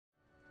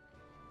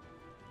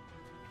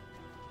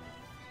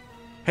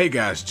Hey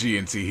guys,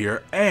 GNT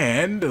here,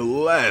 and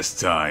last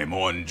time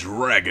on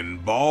Dragon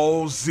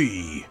Ball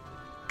Z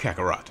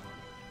Kakarot.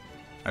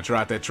 I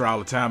tried that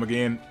trial of time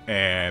again,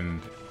 and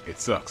it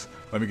sucks.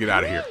 Let me get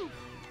out of here.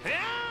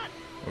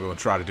 We're gonna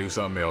try to do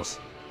something else.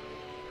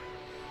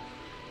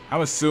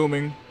 I'm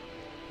assuming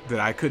that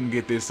I couldn't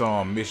get this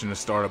mission to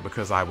start up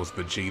because I was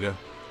Vegeta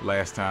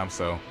last time,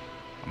 so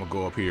I'm gonna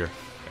go up here.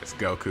 That's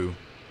Goku.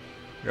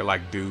 There are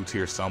like dudes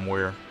here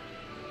somewhere,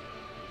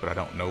 but I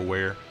don't know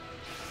where.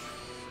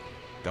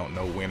 Don't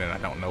know when and I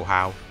don't know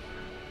how.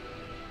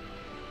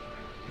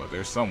 But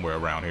there's somewhere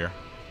around here.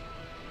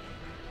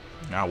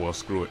 Ah, well,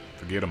 screw it.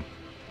 Forget them.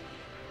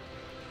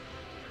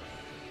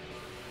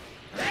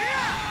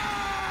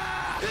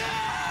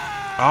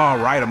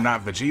 Alright, I'm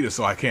not Vegeta,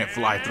 so I can't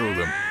fly through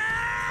them.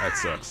 That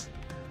sucks.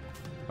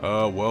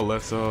 Well,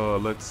 let's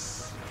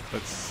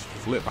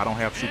flip. I don't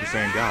have Super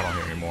Saiyan God on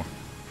here anymore.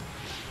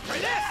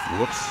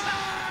 Whoops.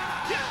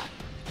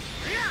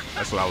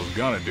 That's what I was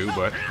gonna do,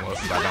 but well,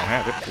 since I don't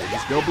have it, we'll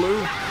just go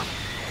blue.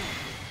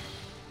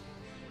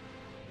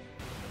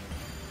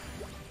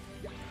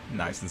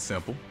 Nice and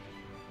simple.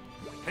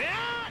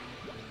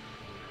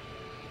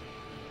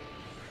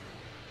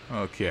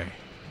 Okay,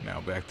 now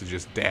back to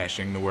just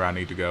dashing to where I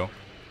need to go.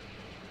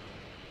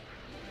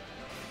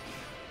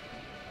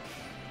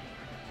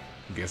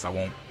 Guess I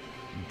won't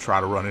try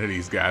to run into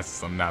these guys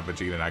since I'm not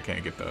Vegeta and I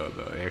can't get the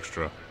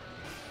extra.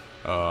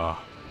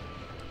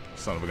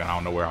 Son of a gun, I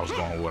don't know where I was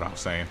going with what I was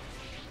saying.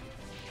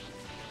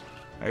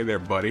 Hey there,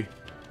 buddy.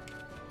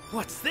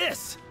 What's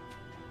this?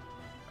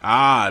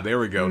 Ah, there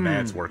we go. Now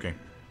it's working.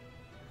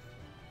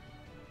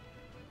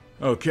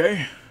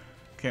 Okay.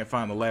 Can't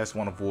find the last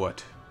one of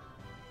what?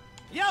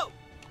 Yo!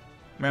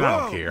 Man, I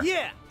don't care.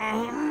 Yeah!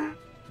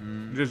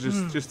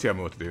 Just tell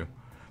me what to do.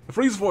 The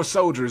Frieza Force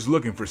soldier is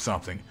looking for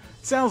something.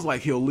 Sounds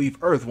like he'll leave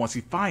Earth once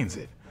he finds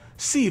it.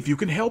 See if you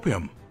can help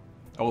him.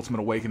 Ultimate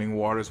Awakening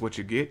Water is what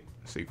you get.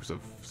 Secrets of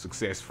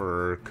success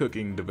for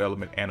cooking,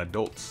 development, and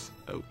adults.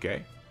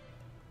 Okay.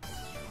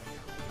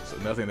 So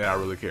nothing that I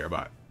really care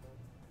about.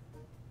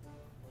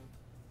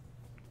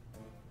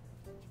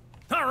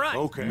 All right.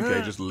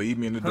 Okay, just lead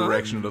me in the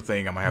direction of the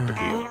thing I'm gonna have to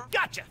kill.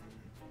 Gotcha.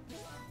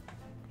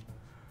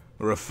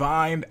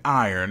 Refined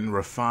iron,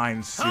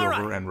 refined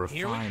silver, right. and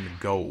refined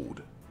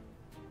gold.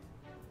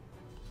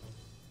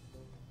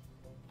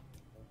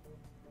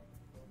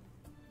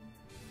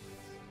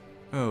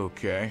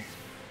 Okay.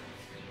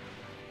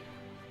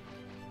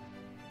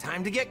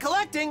 Time to get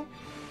collecting.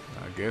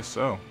 I guess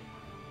so.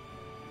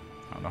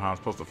 I don't know how I'm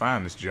supposed to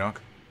find this junk.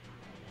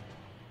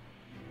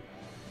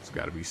 It's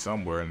got to be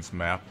somewhere in this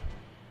map.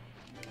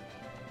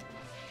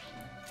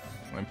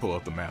 Let me pull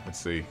up the map and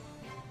see.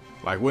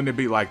 Like, wouldn't it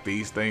be like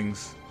these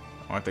things?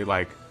 Aren't they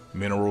like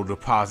mineral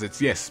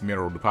deposits? Yes,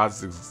 mineral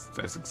deposits.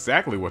 That's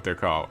exactly what they're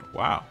called.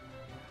 Wow.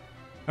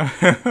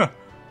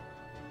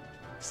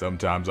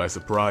 Sometimes I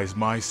surprise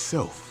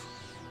myself.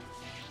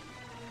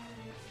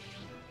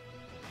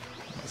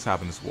 Let's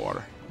hop in this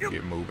water.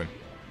 Get moving.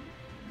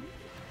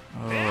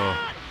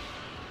 Oh.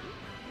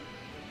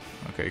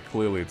 Okay,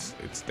 clearly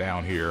it's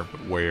down here,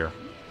 but where?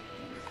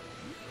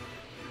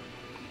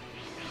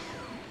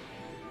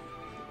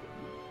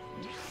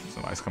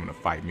 Somebody's coming to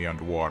fight me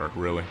underwater,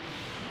 really?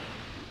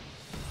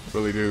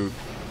 Really, dude?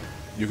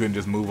 You couldn't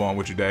just move on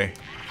with your day?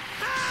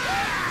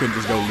 Couldn't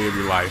just go live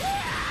your life?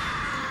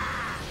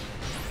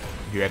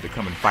 You had to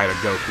come and fight a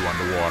Goku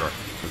underwater,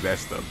 because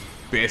that's the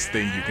best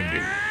thing you can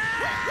do.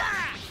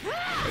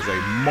 That's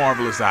a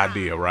marvelous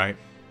idea, right?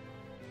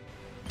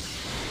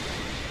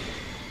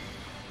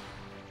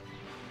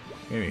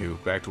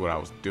 Anywho, back to what I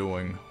was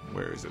doing.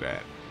 Where is it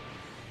at? It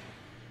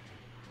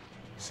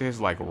says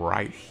like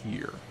right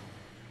here.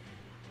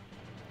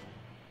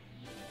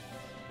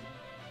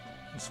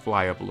 Let's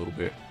fly up a little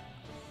bit.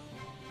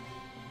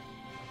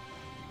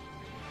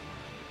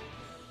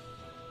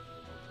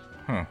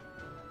 Huh.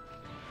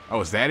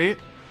 Oh, is that it?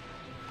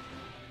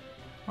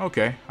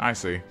 Okay, I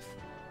see.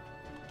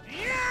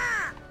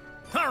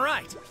 All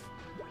right.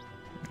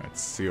 That's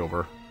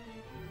silver.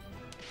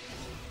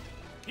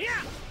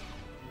 Yeah.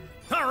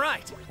 All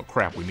right. Oh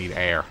crap, we need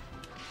air.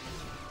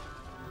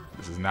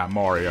 This is not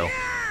Mario.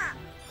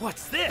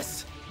 What's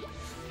this?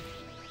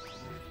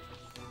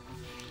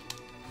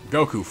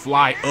 Goku,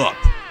 fly up.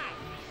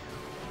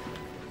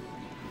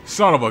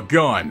 Son of a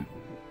gun.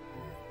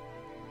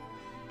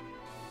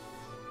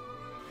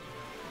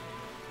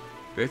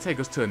 Did they take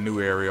us to a new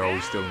area or are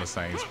we still in the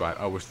same spot?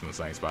 Oh, we're still in the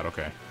same spot,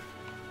 okay.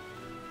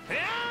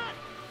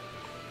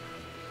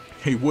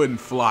 He wouldn't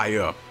fly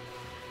up.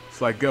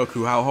 It's like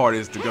Goku, how hard it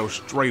is to go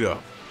straight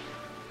up.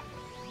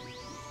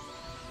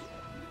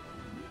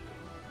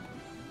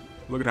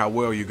 Look at how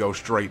well you go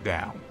straight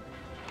down.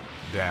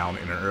 Down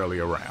in an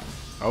earlier round.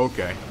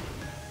 Okay.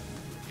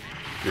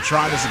 You're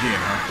trying this again,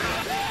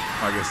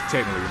 huh? I guess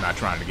technically you're not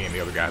trying it again. The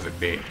other guys are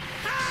dead.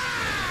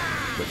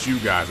 But you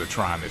guys are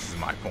trying this is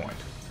my point.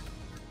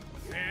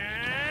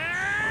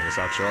 I guess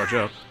I'll charge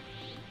up.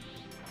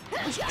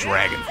 Let's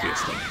Dragon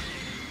Fist him.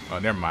 Oh,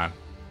 never mind.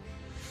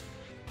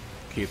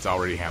 Kids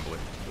already handle it.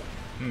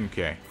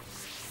 Okay.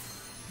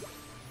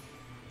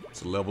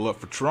 It's a level up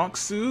for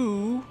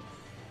Trunksu.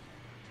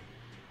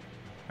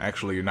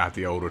 Actually, you're not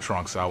the older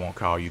Trunks, so I won't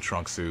call you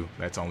Trunksu.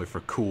 That's only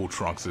for cool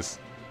Trunkses.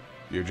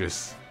 You're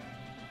just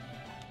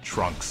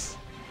Trunks.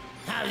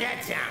 How's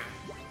that sound?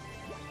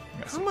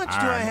 How much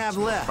do I have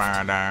left?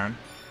 Fire and iron.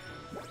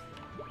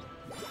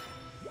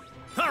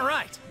 All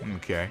right.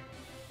 Okay.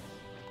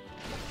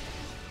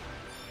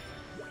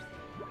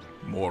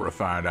 More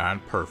refined iron.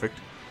 Perfect.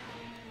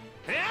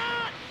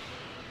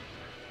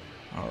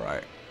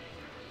 Alright.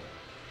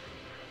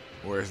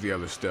 Where's the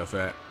other stuff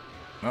at?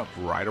 Oh,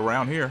 right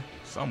around here.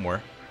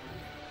 Somewhere.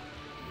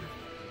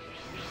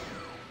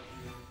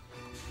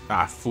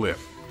 Ah, flip.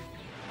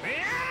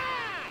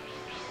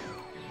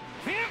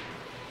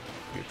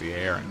 Get the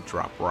air and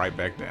drop right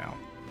back down.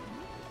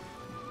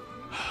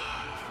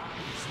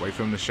 Just wait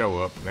for him to show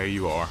up. There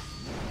you are.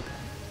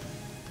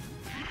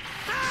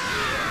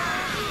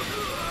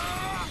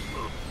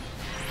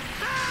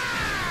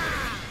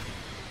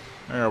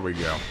 There we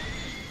go.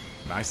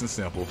 Nice and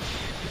simple.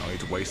 Don't need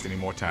to waste any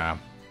more time.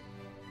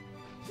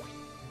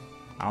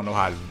 I don't know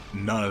how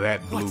none of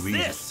that blew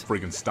these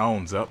freaking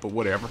stones up, but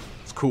whatever.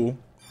 It's cool.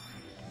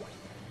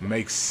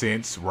 Makes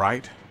sense,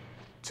 right?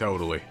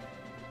 Totally.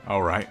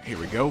 Alright, here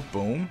we go.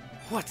 Boom.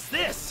 What's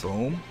this?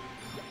 Boom.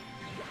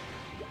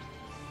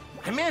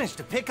 I managed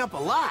to pick up a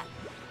lot.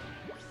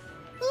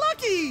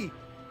 Lucky!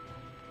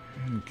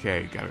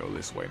 Okay, gotta go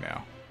this way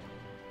now.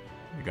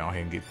 We go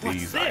ahead and get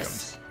these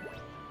items.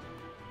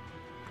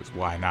 Because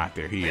why not?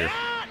 They're here.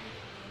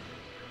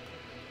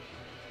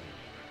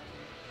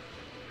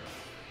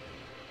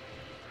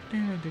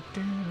 Get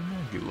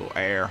a little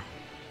air.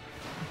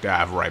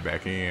 Dive right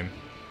back in.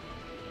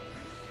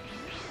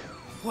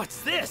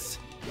 What's this?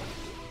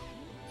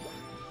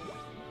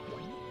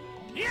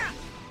 Yeah.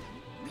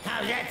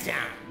 How's that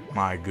sound?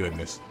 My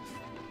goodness.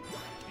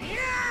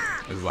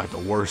 Yeah. This is like the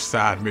worst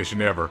side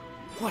mission ever.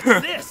 What's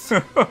this?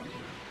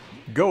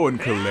 Go and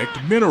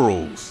collect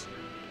minerals.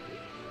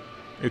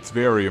 It's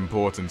very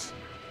important.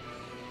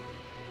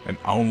 And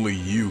only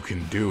you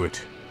can do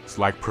it. It's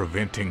like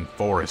preventing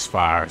forest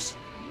fires.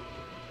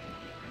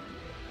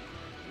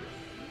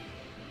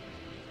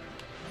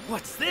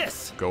 What's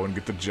this? Go and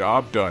get the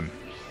job done.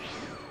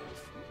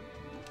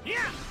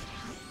 Yeah.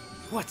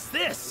 What's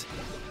this?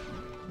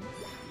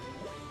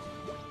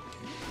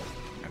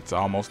 That's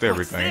almost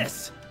everything.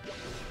 What's this?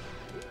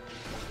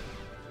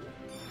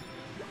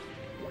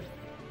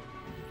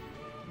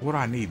 What do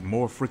I need?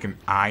 More freaking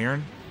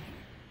iron?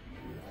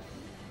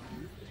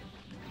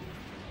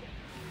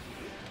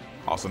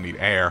 Also need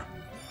air.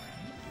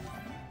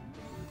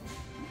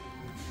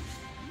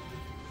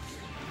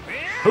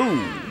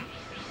 Who?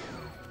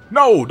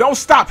 No, don't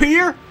stop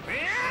here!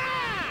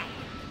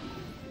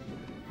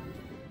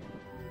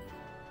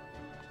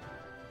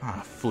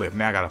 Ah, flip.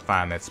 Now I gotta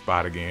find that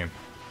spot again.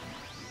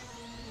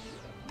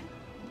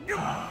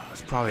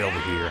 It's probably over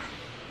here.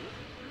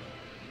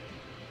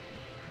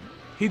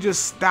 He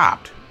just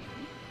stopped.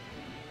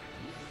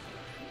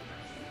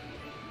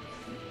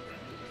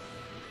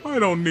 I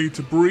don't need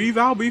to breathe.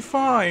 I'll be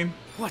fine.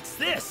 What's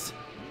this?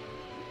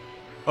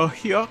 A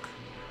yuck.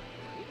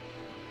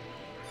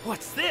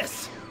 What's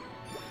this?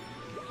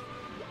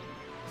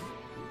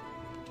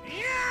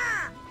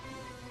 Yeah.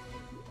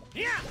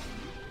 Yeah.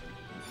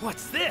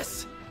 What's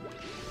this?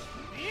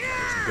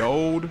 There's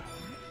gold.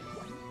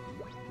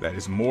 That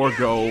is more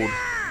gold.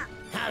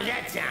 How's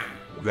that sound?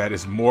 That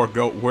is more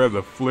gold. Where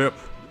the flip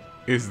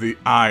is the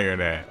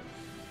iron at?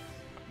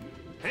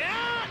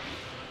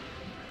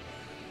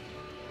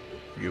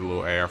 Get a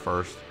little air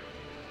first.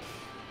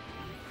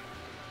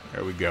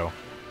 There we go.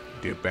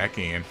 Dip back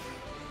in.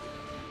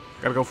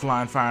 Gotta go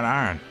fly and find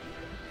iron.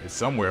 It's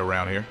somewhere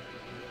around here.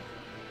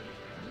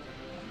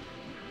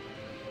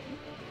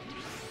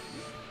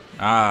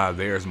 Ah,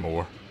 there's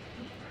more.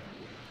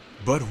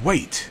 But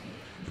wait,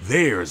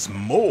 there's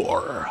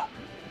more.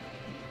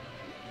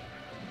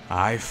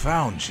 I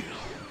found you.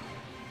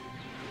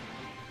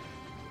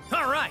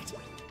 All right.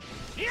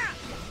 Yeah.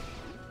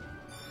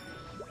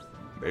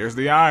 There's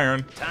the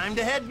iron. Time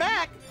to head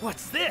back.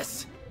 What's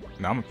this?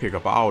 Now I'm gonna pick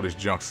up all this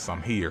junk since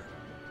I'm here.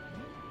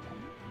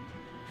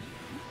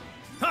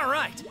 All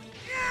right.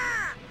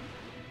 Yeah.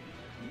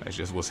 That's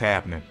just what's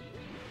happening.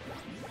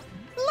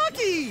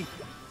 Lucky.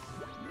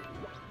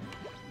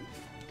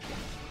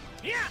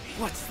 Yeah.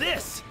 What's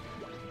this?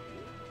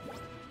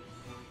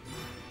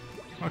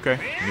 Okay,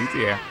 need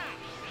the air.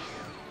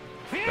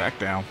 Back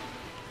down.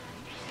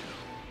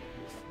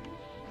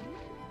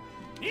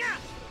 Yeah.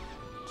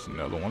 It's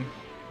another one.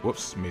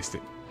 Whoops, missed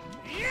it.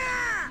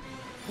 Yeah.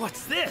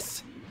 What's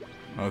this?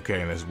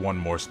 Okay, and there's one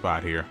more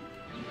spot here.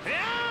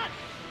 Yeah.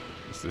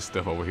 What's this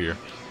stuff over here?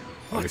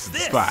 Oh, What's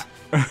this is the spot.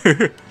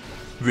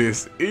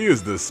 This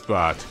is the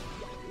spot.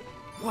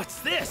 What's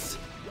this?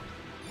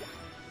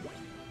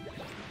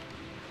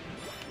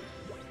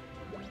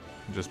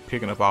 I'm just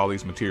picking up all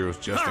these materials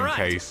just in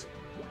case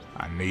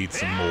I need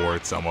some more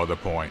at some other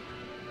point.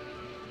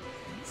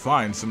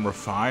 Find some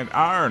refined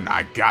iron.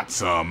 I got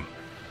some.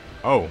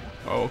 Oh,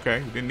 okay.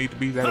 You didn't need to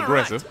be that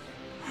aggressive.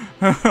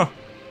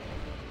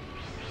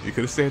 You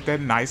could have said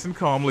that nice and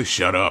calmly.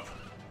 Shut up.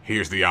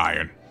 Here's the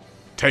iron.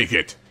 Take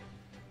it.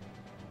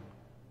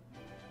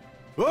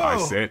 Whoa. I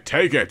said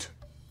take it.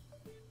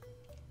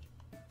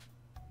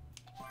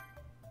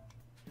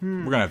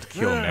 We're gonna have to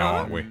kill him now,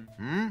 aren't we?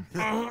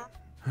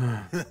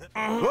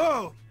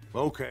 Whoa.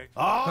 Okay.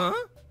 Huh?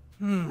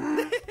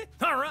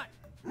 All right.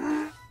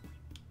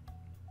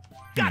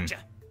 Gotcha.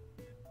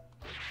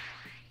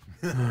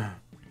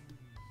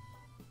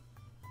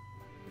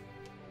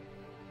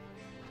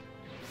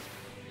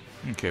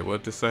 Okay,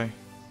 what'd this say?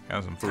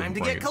 Got some food Time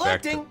to bring get it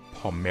back to collecting.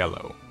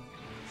 Pomelo.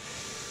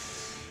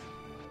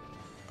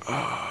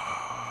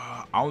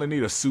 I only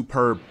need a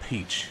superb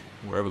peach.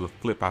 Wherever the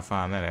flip I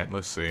find that at.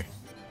 Let's see.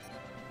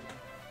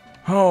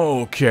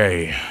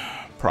 Okay.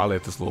 Probably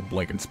at this little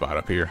blinking spot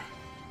up here.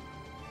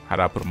 How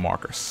do I put a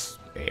marker?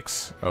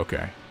 X.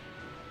 Okay.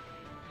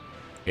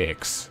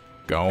 X.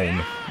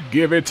 Gone.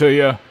 Give it to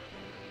ya.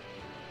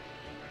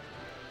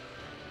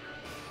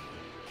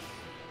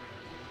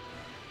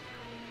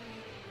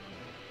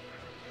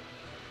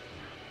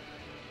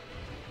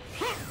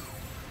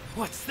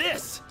 What's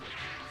this?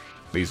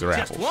 These are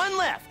Just apples. one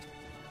left.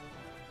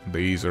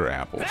 These are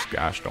apples.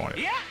 Gosh darn it.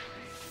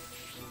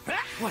 Yeah.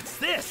 What's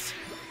this?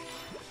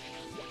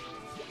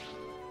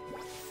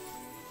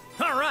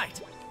 All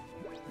right.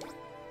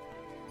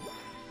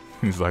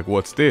 He's like,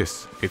 what's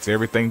this? It's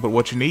everything but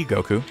what you need,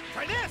 Goku.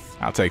 Try this.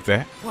 I'll take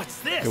that.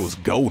 What's this? It was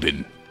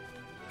golden.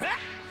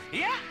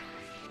 Yeah.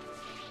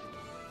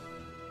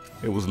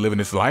 It was living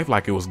its life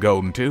like it was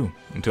golden too,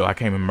 until I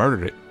came and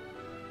murdered it.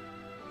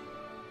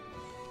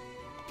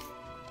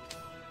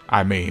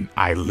 I mean,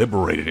 I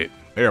liberated it.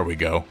 There we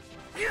go.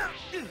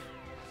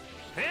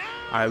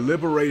 I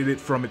liberated it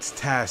from its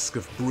task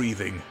of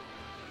breathing.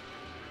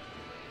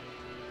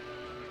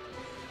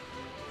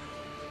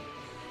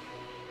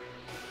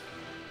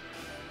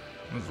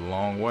 That's a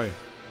long way.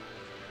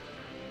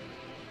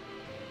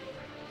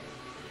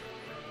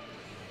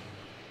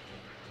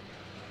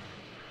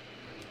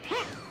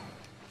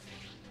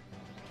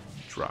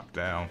 Drop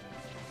down.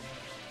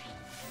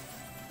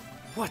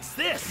 What's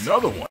this?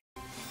 Another one.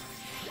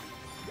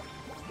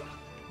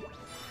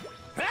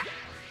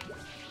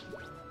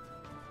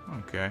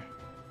 Okay.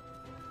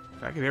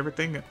 Did I get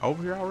everything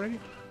over here already?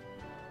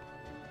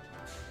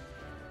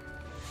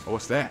 Oh,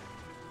 what's that?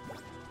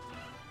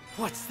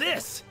 What's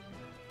this?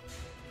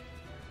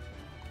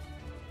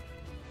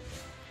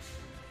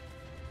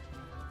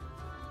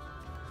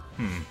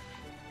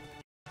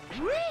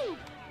 Woo!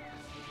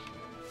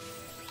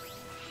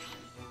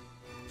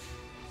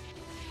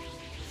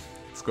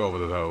 Let's go over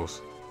to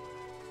those.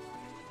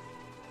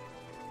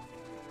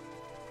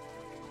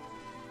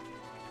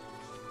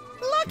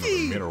 Another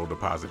Lucky! mineral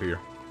deposit here.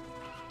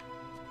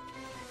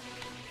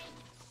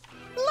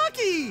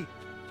 Lucky!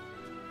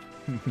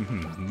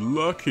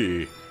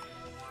 Lucky.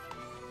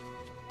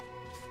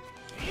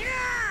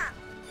 Yeah!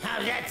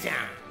 How's that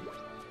sound?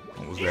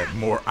 What was that?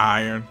 More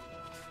iron?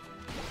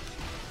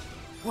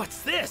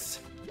 What's this?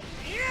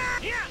 Yeah!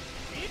 Yeah!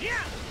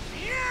 Yeah!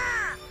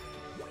 Yeah!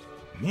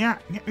 Yeah,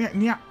 yeah, yeah,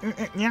 yeah,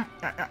 yeah,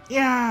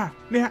 yeah,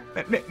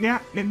 yeah,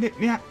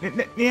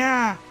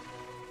 yeah.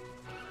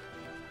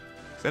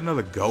 Is that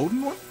another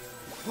golden one?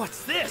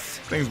 What's this?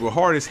 Things were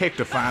hard as heck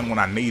to find when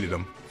I needed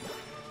them.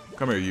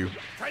 Come here, you.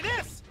 Try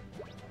this!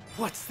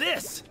 What's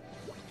this?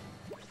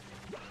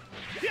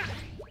 Yeah!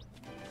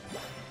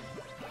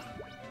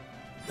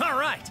 All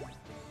right!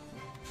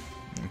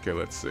 Okay,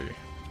 let's see.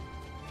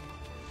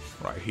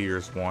 Right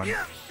here's one.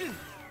 Yeah!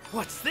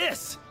 What's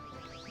this?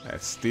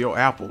 That's still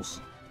apples.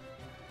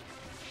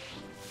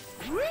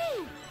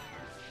 Woo!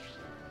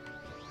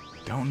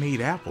 Don't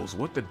need apples.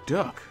 What the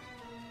duck?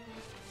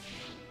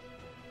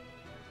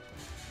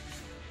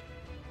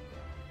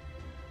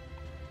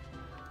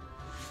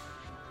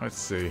 Let's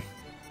see.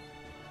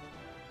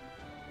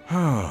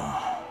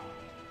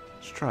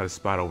 Let's try this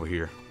spot over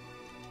here.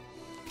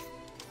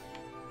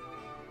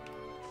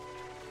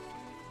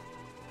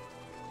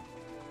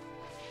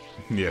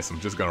 Yes, I'm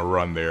just gonna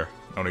run there.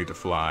 No need to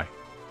fly.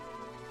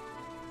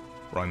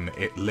 Run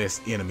at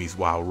less enemies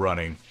while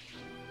running.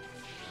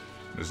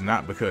 It's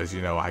not because,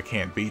 you know, I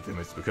can't beat them.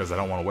 It's because I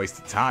don't want to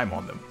waste the time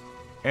on them.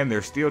 And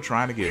they're still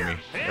trying to get me.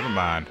 Never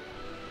mind.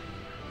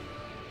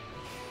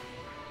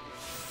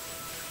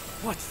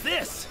 What's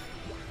this?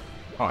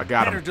 Oh, I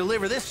got Better him.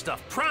 deliver this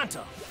stuff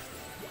pronto.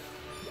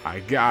 I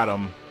got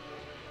him.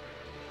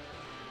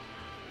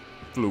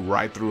 Flew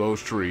right through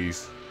those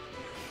trees.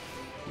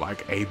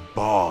 Like a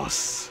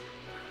boss.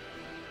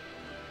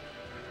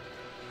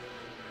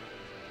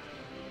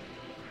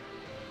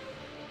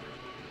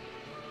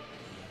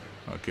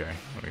 Okay,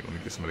 let me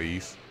get some of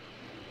these.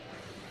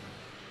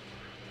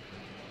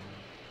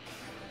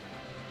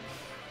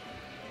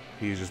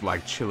 He's just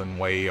like chilling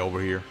way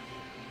over here.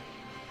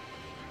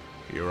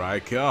 Here I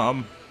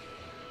come.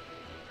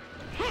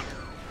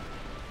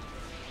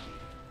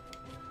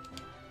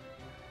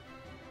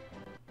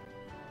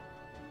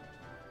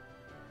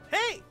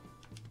 Hey!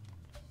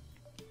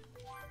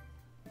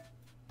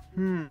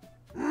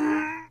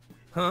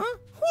 Huh?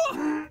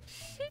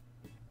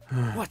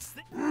 What's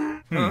this?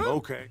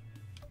 Okay.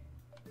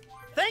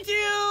 Thank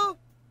you!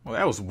 Well,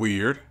 that was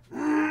weird.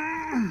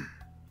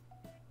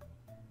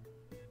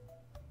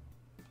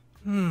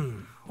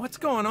 What's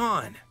going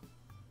on?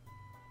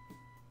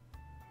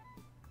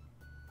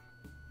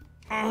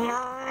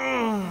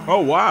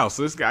 Oh, wow.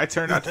 So this guy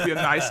turned out to be a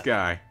nice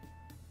guy.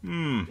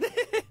 And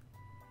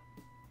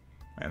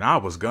I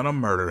was gonna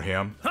murder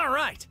him. All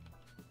right.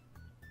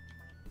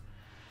 I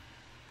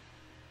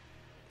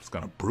was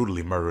gonna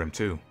brutally murder him,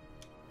 too.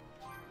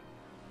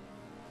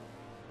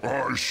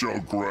 I shall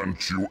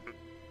grant you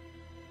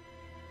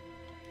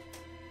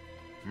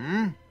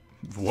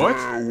What?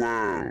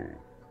 farewell.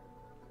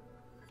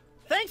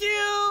 Thank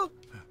you.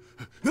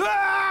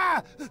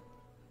 Ah!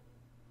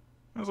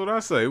 That's what I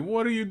say.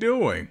 What are you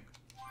doing?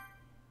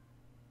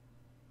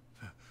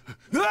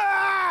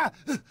 Ah!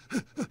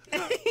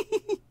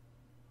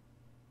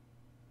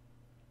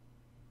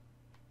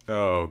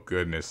 Oh,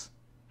 goodness.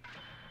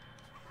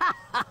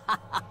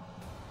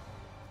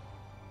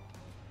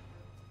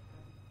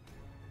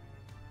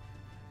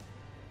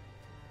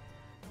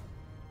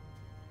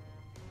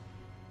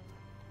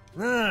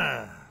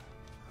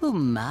 Oh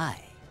my.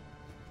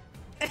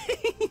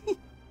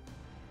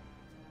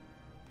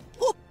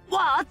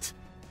 What?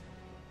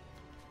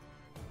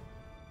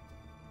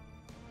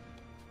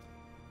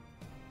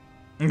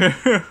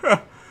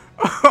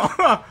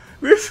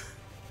 This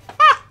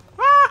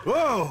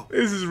Whoa!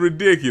 this is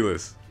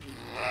ridiculous.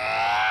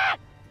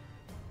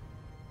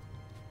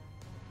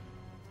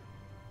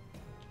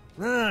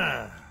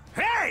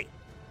 Hey!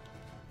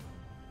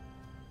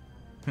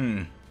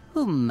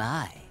 Oh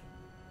my.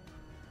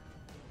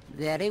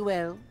 Very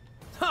well.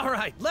 All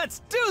right,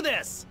 let's do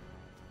this.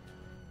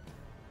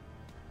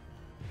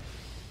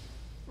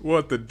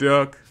 What the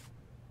duck?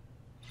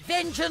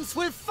 Vengeance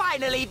will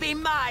finally be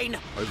mine.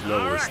 His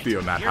level is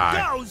still not Here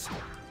high. goes.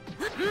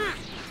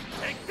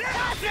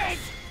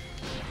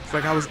 It's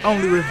like I was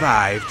only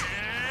revived.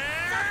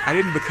 I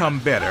didn't become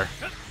better.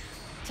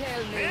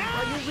 Tell me,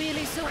 are you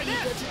really so eager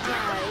to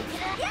die?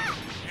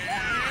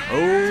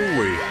 Oh,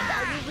 wait.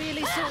 Are you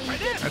really so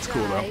eager to That's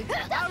cool, though.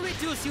 die? I'll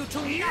reduce you to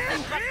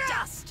nothing but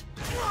dust.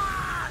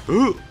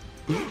 Ooh.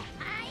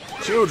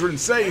 Children,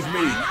 save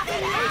me!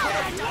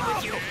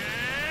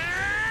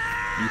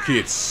 You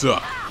kids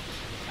suck.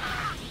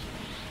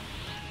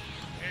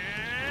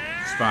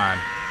 It's fine.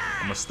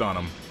 I'm gonna stun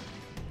him.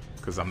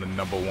 Because I'm the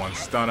 #1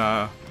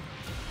 stunner.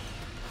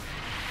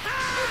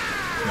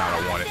 No, I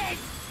don't want it.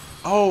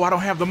 Oh, I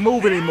don't have the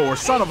move anymore.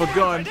 Son of a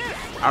gun.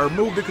 I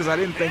removed it because I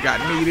didn't think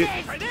I'd need it.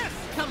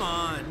 Come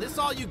on, this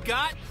all you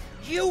got?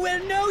 You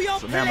will know your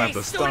So now I'm gonna have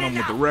to stun him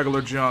with the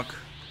regular junk.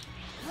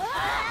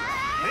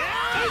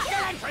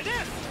 Try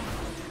this!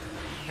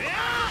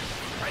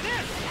 Try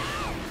this!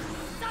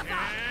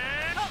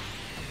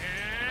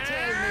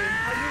 Tell me,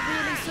 are you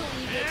really so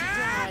eager to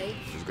die?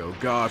 Just go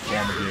God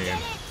form again.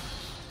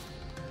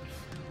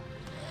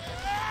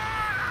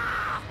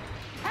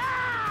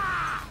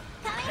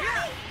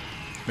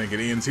 Think it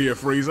ends here,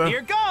 Frieza?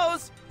 Here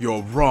goes.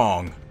 You're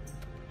wrong.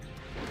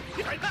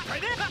 Try this!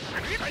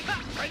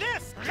 Try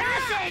this!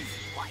 Curses!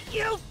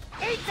 You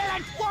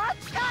insolent what?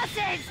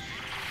 Curses!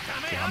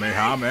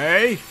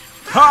 Kamehame!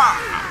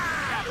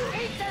 Ha!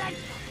 Insolent!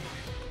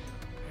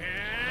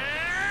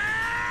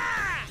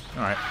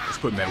 Alright, let's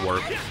put in that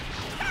work.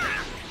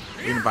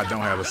 Even if I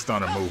don't have a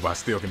stunner move, I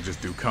still can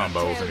just do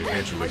combos and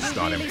eventually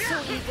stun him. Really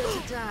so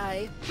eager to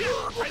die?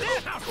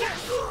 Curses!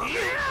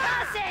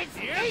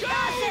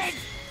 Curses!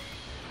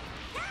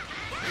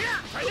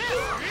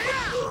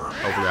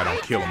 Hopefully I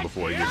don't kill him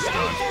before he gets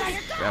stunned.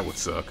 That would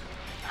suck.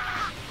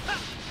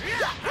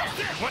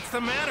 What's the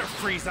matter,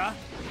 Frieza?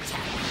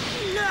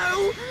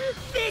 No!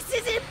 This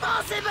is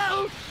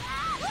impossible!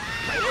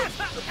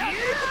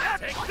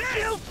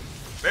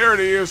 There it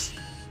is.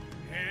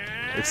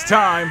 It's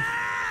time.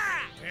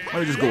 Let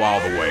me just go all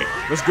the way.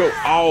 Let's go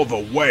all the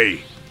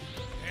way.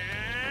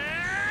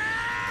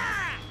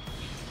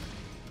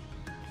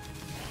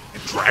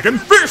 Dragon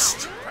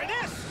Fist!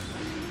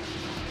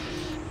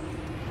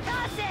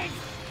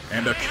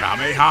 And a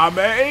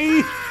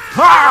Kamehame!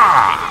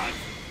 Ha!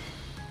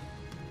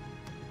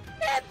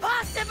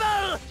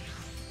 Impossible!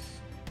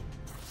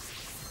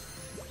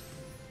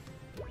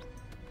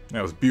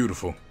 That was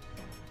beautiful.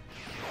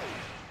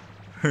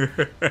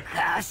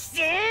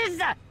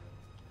 Curses!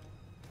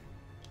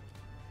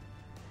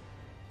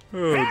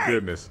 Oh,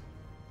 goodness.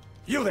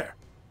 You there!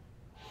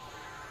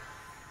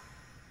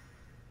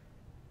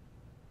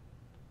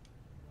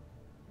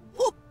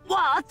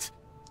 What?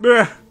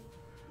 Yeah.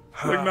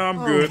 Like, no, I'm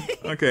good.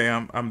 Okay,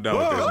 I'm done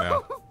with this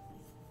now.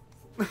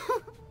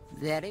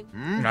 Very,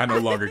 I no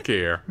longer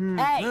care.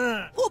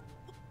 hey,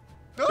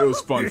 It was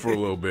fun for a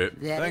little bit.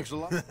 very, Thanks a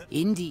lot.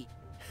 indeed.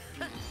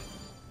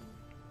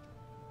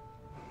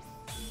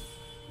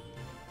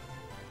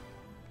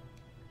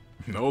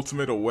 An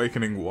Ultimate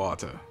Awakening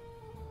Water.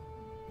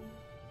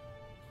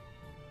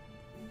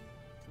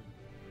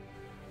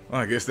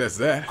 Well, I guess that's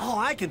that. All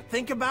I can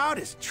think about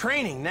is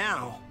training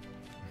now.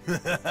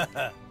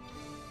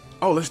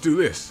 Oh, let's do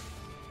this.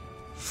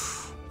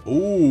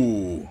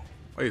 Ooh.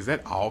 Wait, is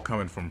that all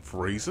coming from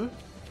Frieza?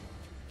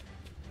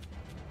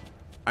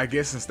 I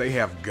guess since they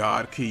have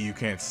God Key, you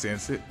can't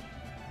sense it.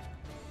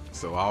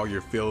 So all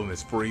you're feeling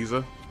is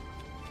Frieza.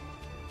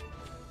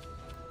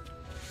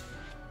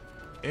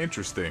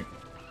 Interesting.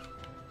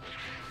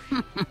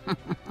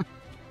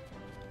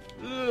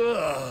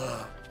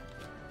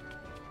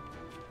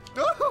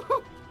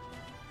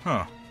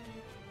 Huh.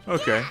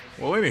 Okay.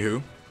 Well,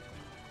 anywho,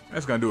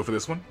 that's gonna do it for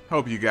this one.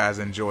 Hope you guys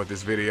enjoyed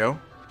this video,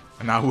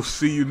 and I will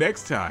see you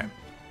next time.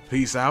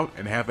 Peace out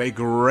and have a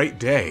great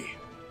day.